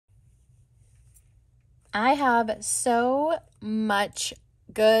I have so much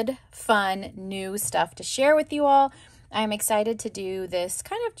good, fun, new stuff to share with you all. I'm excited to do this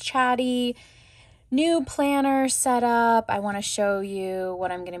kind of chatty new planner setup. I want to show you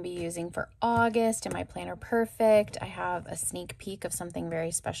what I'm going to be using for August in my Planner Perfect. I have a sneak peek of something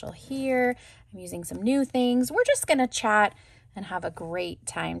very special here. I'm using some new things. We're just going to chat and have a great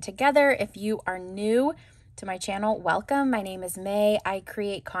time together. If you are new to my channel, welcome. My name is May. I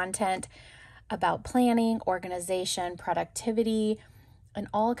create content about planning, organization, productivity, and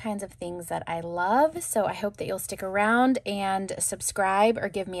all kinds of things that I love. So I hope that you'll stick around and subscribe or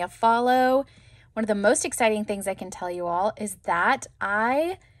give me a follow. One of the most exciting things I can tell you all is that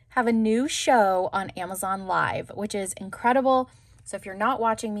I have a new show on Amazon Live, which is incredible. So if you're not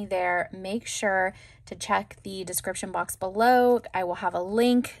watching me there, make sure to check the description box below. I will have a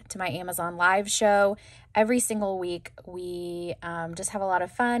link to my Amazon Live show. Every single week, we just have a lot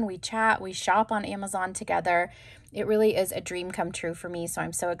of fun. We chat, we shop on Amazon together. It really is a dream come true for me. So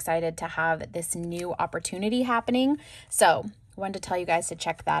I'm so excited to have this new opportunity happening. So I wanted to tell you guys to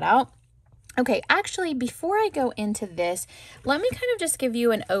check that out. Okay, actually, before I go into this, let me kind of just give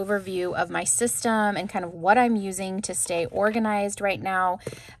you an overview of my system and kind of what I'm using to stay organized right now.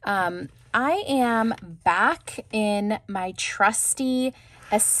 I am back in my trusty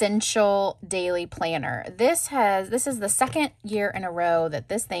essential daily planner. This is the second year in a row that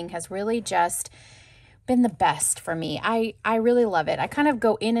this thing has really just been the best for me. I really love it. I kind of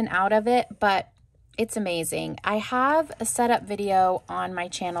go in and out of it, but it's amazing. I have a setup video on my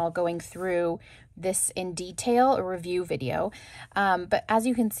channel going through this in detail, a review video. But as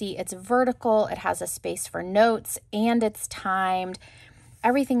you can see, it's vertical. It has a space for notes and it's timed.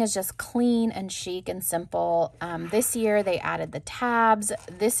 Everything is just clean and chic and simple. This year they added the tabs.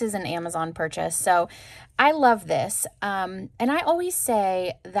 This is an Amazon purchase. So I love this. And I always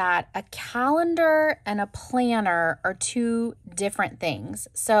say that a calendar and a planner are two different things.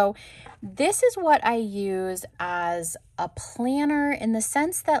 So this is what I use as a planner in the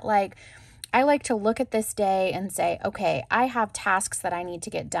sense that I like to look at this day and say, okay, I have tasks that I need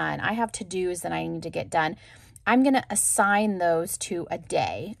to get done. I have to-dos that I need to get done. I'm going to assign those to a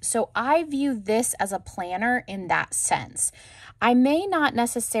day. So I view this as a planner in that sense. I may not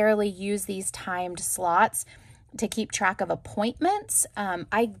necessarily use these timed slots to keep track of appointments.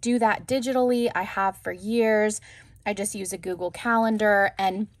 I do that digitally. I have for years. I just use a Google Calendar,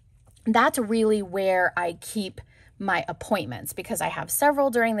 and that's really where I keep my appointments because I have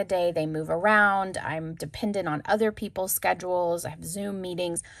several during the day. They move around. I'm dependent on other people's schedules. I have Zoom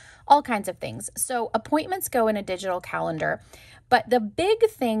meetings, all kinds of things. So appointments go in a digital calendar, but the big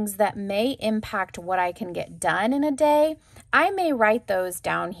things that may impact what I can get done in a day, I may write those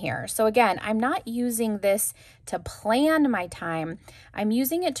down here. So again, I'm not using this to plan my time. I'm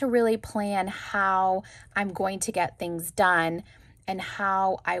using it to really plan how I'm going to get things done and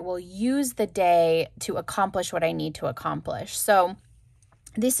how I will use the day to accomplish what I need to accomplish. So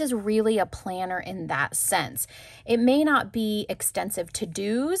this is really a planner in that sense. It may not be extensive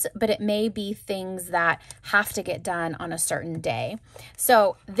to-dos, but it may be things that have to get done on a certain day.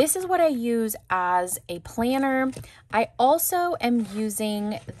 So this is what I use as a planner. I also am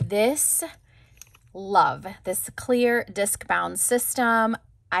using this clear disc-bound system.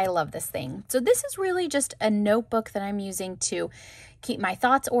 I love this thing. So this is really just a notebook that I'm using to keep my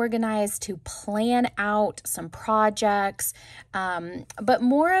thoughts organized, to plan out some projects, but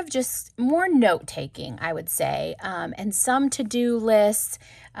more note-taking, I would say, and some to-do lists.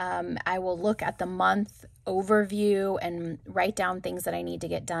 I will look at the month overview and write down things that I need to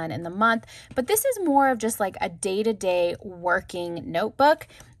get done in the month. But this is more of just like a day-to-day working notebook.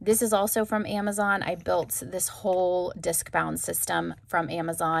 This is also from Amazon. I built this whole disc-bound system from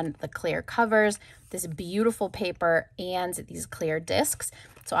Amazon, the clear covers, this beautiful paper, and these clear discs.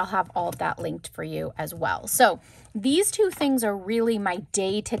 So I'll have all of that linked for you as well. So these two things are really my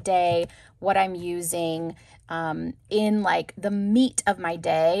day-to-day, what I'm using in like the meat of my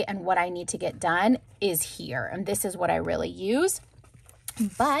day and what I need to get done is here. And this is what I really use.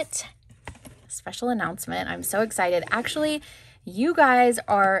 But special announcement, I'm so excited. Actually, you guys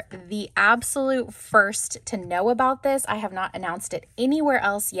are the absolute first to know about this. I have not announced it anywhere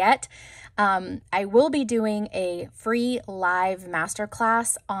else yet. I will be doing a free live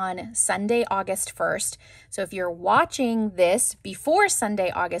masterclass on Sunday, August 1st. So if you're watching this before Sunday,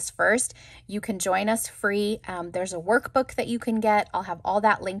 August 1st, you can join us free. There's a workbook that you can get. I'll have all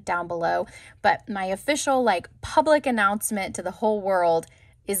that linked down below. But my official public announcement to the whole world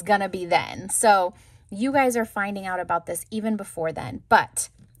is gonna be then. So you guys are finding out about this even before then. But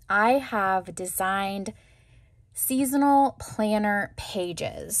I have designed seasonal planner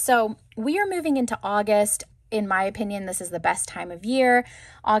pages. So we are moving into August. In my opinion, this is the best time of year.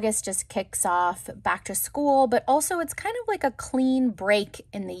 August just kicks off back to school, but also it's kind of like a clean break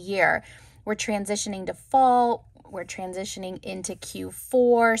in the year. We're transitioning to fall. We're transitioning into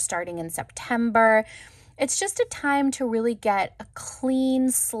Q4 starting in September. It's just a time to really get a clean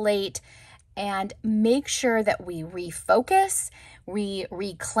slate and make sure that we refocus, we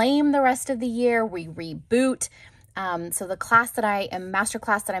reclaim the rest of the year, we reboot. So the master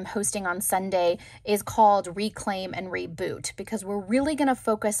class that I'm hosting on Sunday is called Reclaim and Reboot, because we're really going to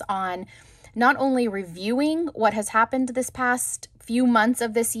focus on not only reviewing what has happened this past few months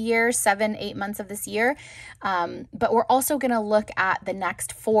of this year, 7-8 months of this year, but we're also going to look at the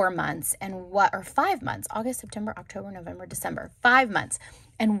next 4 months or 5 months, August, September, October, November, December, 5 months,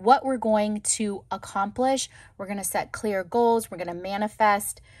 and what we're going to accomplish. We're going to set clear goals. We're going to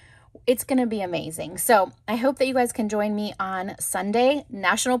manifest. It's going to be amazing. So I hope that you guys can join me on Sunday,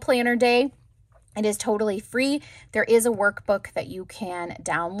 National Planner Day. It is totally free. There is a workbook that you can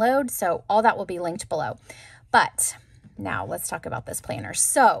download. So all that will be linked below. But now let's talk about this planner.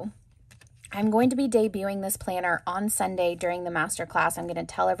 So I'm going to be debuting this planner on Sunday during the masterclass. I'm going to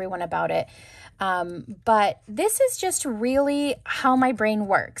tell everyone about it. But this is just really how my brain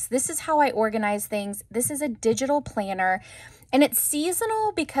works. This is how I organize things. This is a digital planner. And it's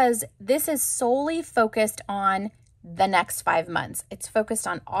seasonal because this is solely focused on the next 5 months. It's focused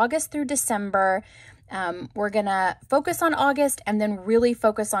on August through December. We're going to focus on August and then really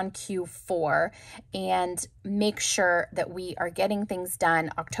focus on Q4 and make sure that we are getting things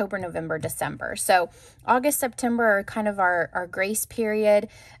done October, November, December. So August, September are kind of our grace period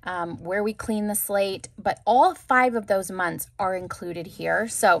where we clean the slate, but all 5 of those months are included here.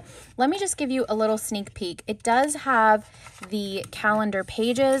 So let me just give you a little sneak peek. It does have the calendar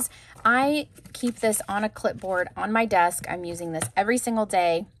pages. I keep this on a clipboard on my desk. I'm using this every single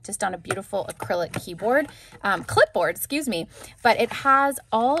day, just on a beautiful acrylic clipboard, excuse me. But it has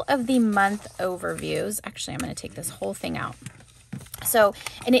all of the month overviews. Actually, I'm going to take this whole thing out. So,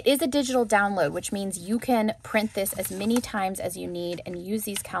 and it is a digital download, which means you can print this as many times as you need and use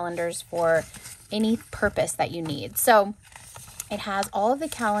these calendars for any purpose that you need. So it has all of the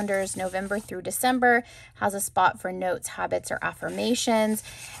calendars, November through December, has a spot for notes, habits, or affirmations.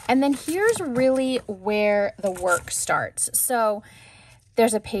 And then here's really where the work starts. So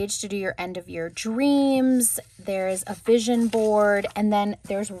there's a page to do your end of year dreams. There's a vision board, and then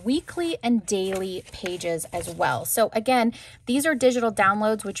there's weekly and daily pages as well. So again, these are digital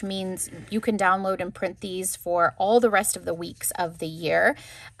downloads, which means you can download and print these for all the rest of the weeks of the year.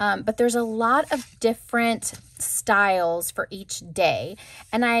 But there's a lot of different styles for each day.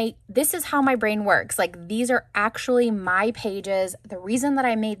 And this is how my brain works. Like, these are actually my pages. The reason that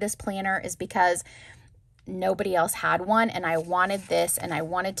I made this planner is because nobody else had one, and I wanted this, and I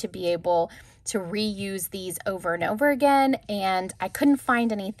wanted to be able to reuse these over and over again, and I couldn't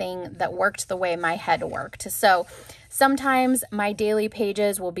find anything that worked the way my head worked. So sometimes my daily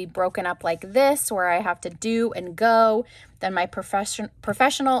pages will be broken up like this, where I have to do and go, then my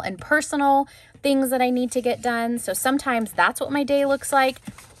professional and personal things that I need to get done. So sometimes that's what my day looks like.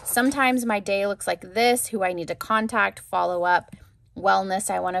 Sometimes my day looks like this, who I need to contact, follow up, wellness,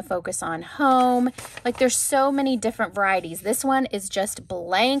 I want to focus on home. Like, there's so many different varieties. This one is just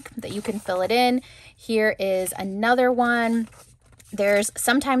blank that you can fill it in. Here is another one. There's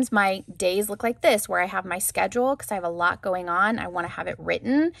sometimes my days look like this, where I have my schedule because I have a lot going on. I want to have it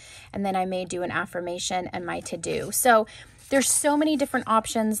written, and then I may do an affirmation and my to-do. So there's so many different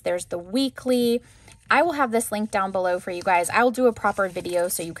options. There's the weekly. I will have this link down below for you guys. I will do a proper video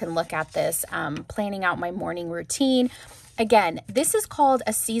so you can look at this, planning out my morning routine. Again, this is called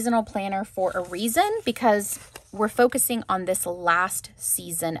a seasonal planner for a reason, because we're focusing on this last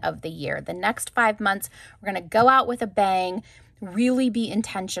season of the year. The next 5 months, we're going to go out with a bang, really be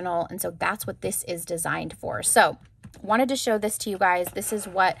intentional. And so that's what this is designed for. So wanted to show this to you guys. This is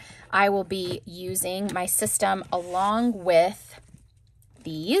what I will be using, my system, along with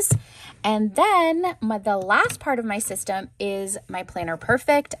these. And then the last part of my system is my Planner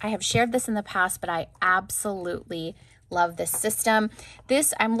Perfect. I have shared this in the past, but I absolutely love this system.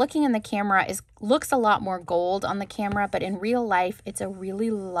 This, I'm looking in the camera, looks a lot more gold on the camera, but in real life, it's a really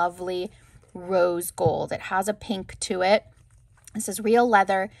lovely rose gold. It has a pink to it. This is real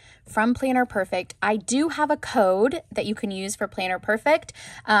leather from Planner Perfect. I do have a code that you can use for Planner Perfect,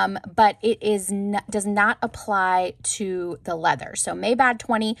 but it does not apply to the leather. So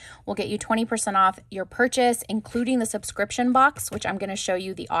Maybad20 will get you 20% off your purchase, including the subscription box, which I'm going to show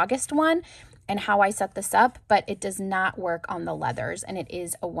you the August one. and how I set this up, but it does not work on the leathers and it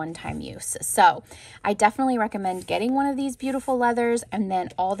is a one-time use. So I definitely recommend getting one of these beautiful leathers and then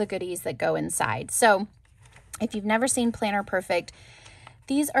all the goodies that go inside. So if you've never seen Planner Perfect,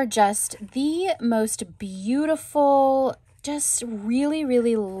 these are just the most beautiful, just really,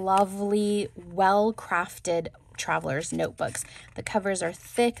 really lovely, well-crafted traveler's notebooks. The covers are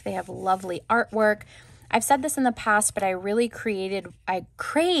thick. They have lovely artwork. I've said this in the past, but I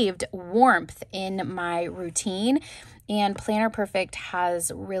craved warmth in my routine, and Planner Perfect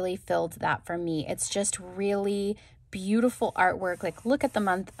has really filled that for me. It's just really beautiful artwork. Like, look at the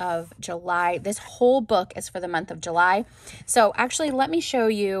month of July. This whole book is for the month of July. So actually, let me show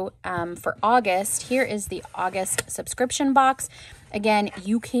you for August. Here is the August subscription box. Again,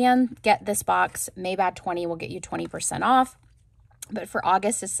 you can get this box. Maybad 20 will get you 20% off. But for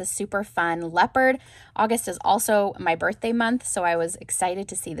August, it's a super fun leopard. August is also my birthday month, so I was excited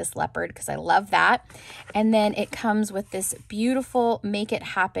to see this leopard because I love that. And then it comes with this beautiful Make It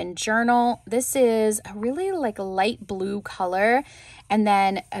Happen journal. This is a really like light blue color, and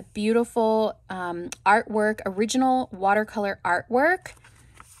then a beautiful artwork, original watercolor artwork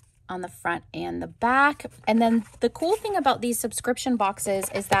on the front and the back. And then the cool thing about these subscription boxes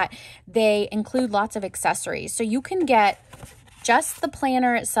is that they include lots of accessories. So you can get just the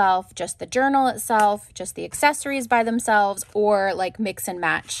planner itself, just the journal itself, just the accessories by themselves, or like mix and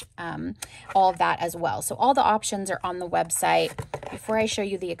match all of that as well. So all the options are on the website. Before I show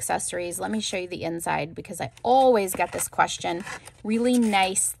you the accessories, let me show you the inside because I always get this question. Really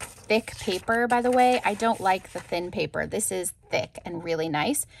nice, thick paper, by the way. I don't like the thin paper. This is thick and really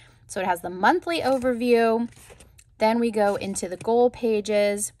nice. So it has the monthly overview. Then we go into the goal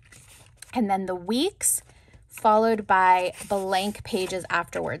pages and then the weeks, followed by blank pages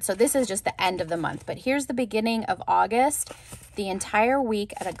afterwards. So this is just the end of the month, but here's the beginning of August, the entire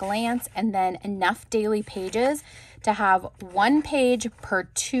week at a glance, and then enough daily pages to have one page per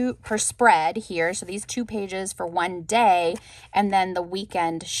spread here. So these 2 pages for one day, and then the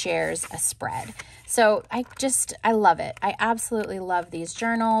weekend shares a spread. So I love it. I absolutely love these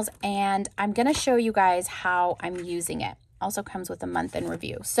journals, and I'm going to show you guys how I'm using it. Also comes with a month in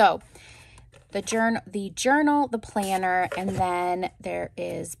review. So the journal, the planner, and then there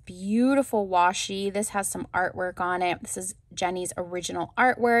is beautiful washi. This has some artwork on it. This is Jenny's original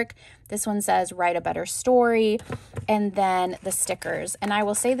artwork. This one says write a better story, and then the stickers. And I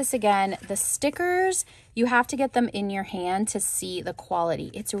will say this again, the stickers, you have to get them in your hand to see the quality.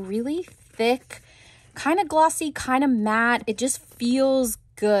 It's really thick, kind of glossy, kind of matte. It just feels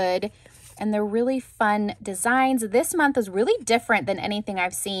good. And they're really fun designs. This month is really different than anything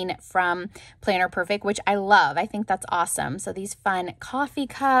I've seen from Planner Perfect, which I love. I think that's awesome. So these fun coffee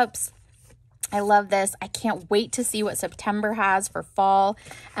cups, I love this. I can't wait to see what September has for fall.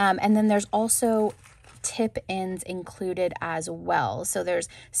 And then there's also tip ends included as well. So there's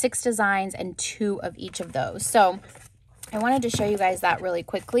 6 designs and 2 of each of those. So I wanted to show you guys that really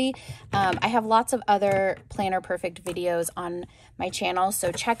quickly. I have lots of other Planner Perfect videos on my channel,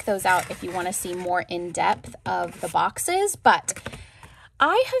 so check those out if you want to see more in depth of the boxes. But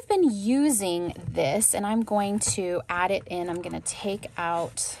I have been using this, and I'm going to add it in. I'm going to take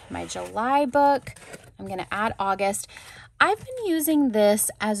out my July book. I'm going to add August. I've been using this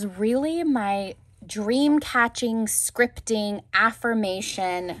as really my dream-catching, scripting,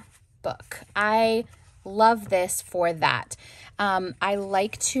 affirmation book. I love this for that. I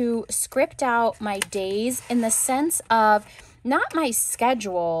like to script out my days in the sense of not my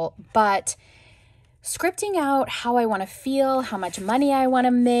schedule, but scripting out how I want to feel, how much money I want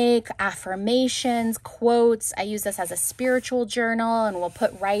to make, affirmations, quotes. I use this as a spiritual journal, and we'll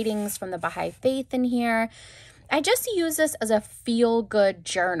put writings from the Baha'i Faith in here. I just use this as a feel-good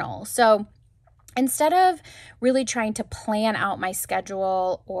journal. So instead of really trying to plan out my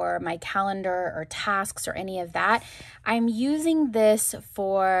schedule or my calendar or tasks or any of that, I'm using this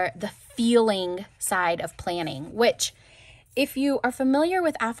for the feeling side of planning, which, if you are familiar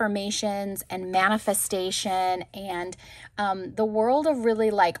with affirmations and manifestation and the world of really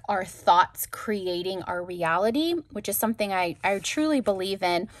like our thoughts creating our reality, which is something I truly believe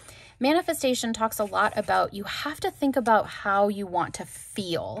in, manifestation talks a lot about you have to think about how you want to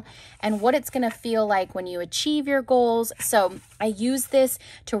feel and what it's going to feel like when you achieve your goals. So I use this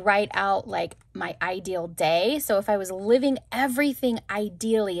to write out like my ideal day. So if I was living everything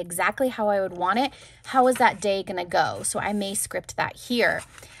ideally exactly how I would want it, how is that day going to go? So I may script that here.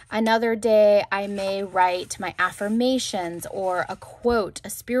 Another day, I may write my affirmations or a quote,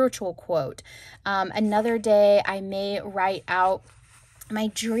 a spiritual quote. Another day, I may write out my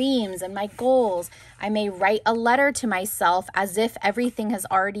dreams and my goals. I may write a letter to myself as if everything has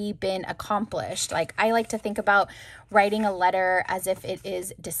already been accomplished. Like, I like to think about writing a letter as if it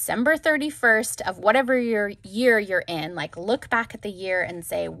is December 31st of whatever year you're in. Like, look back at the year and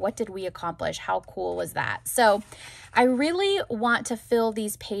say, what did we accomplish? How cool was that? So I really want to fill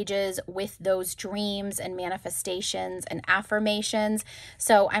these pages with those dreams and manifestations and affirmations.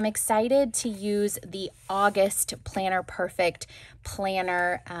 So I'm excited to use the August Planner Perfect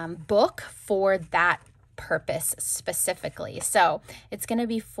planner book for that purpose specifically. So it's going to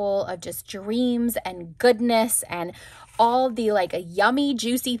be full of just dreams and goodness, and all the like yummy,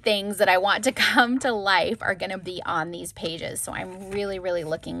 juicy things that I want to come to life are going to be on these pages. So I'm really, really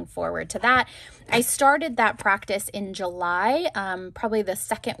looking forward to that. I started that practice in July, probably the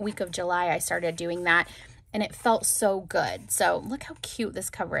second week of July, I started doing that. And it felt so good. So look how cute this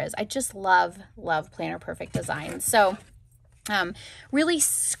cover is. I just love Planner Perfect design. So really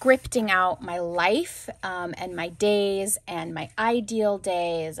scripting out my life and my days and my ideal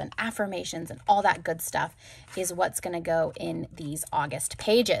days and affirmations and all that good stuff is what's going to go in these August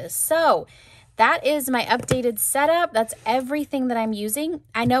pages. So that is my updated setup. That's everything that I'm using.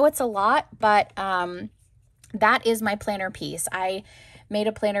 I know it's a lot, but that is my planner piece. I made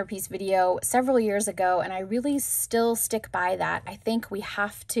a planner piece video several years ago, and I really still stick by that. I think we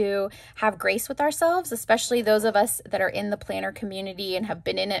have to have grace with ourselves, especially those of us that are in the planner community and have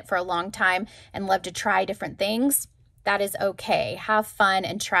been in it for a long time and love to try different things. That is okay. Have fun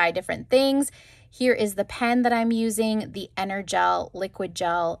and try different things. Here is the pen that I'm using, the Energel Liquid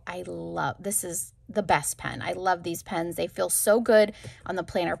Gel. I love, this is the best pen. I love these pens. They feel so good on the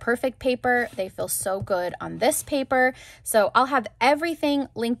Planner Perfect paper. They feel so good on this paper. So I'll have everything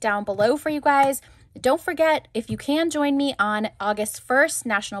linked down below for you guys. Don't forget, if you can join me on August 1st,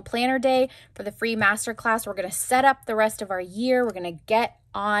 National Planner Day, for the free masterclass. We're going to set up the rest of our year. We're going to get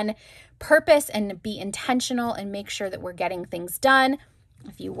on purpose and be intentional and make sure that we're getting things done.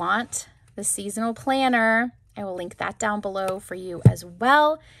 If you want the seasonal planner, I will link that down below for you as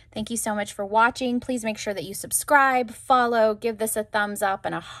well. Thank you so much for watching. Please make sure that you subscribe, follow, give this a thumbs up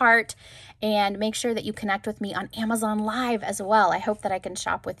and a heart, and make sure that you connect with me on Amazon Live as well. I hope that I can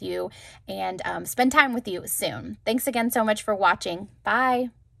shop with you and spend time with you soon. Thanks again so much for watching.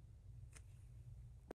 Bye.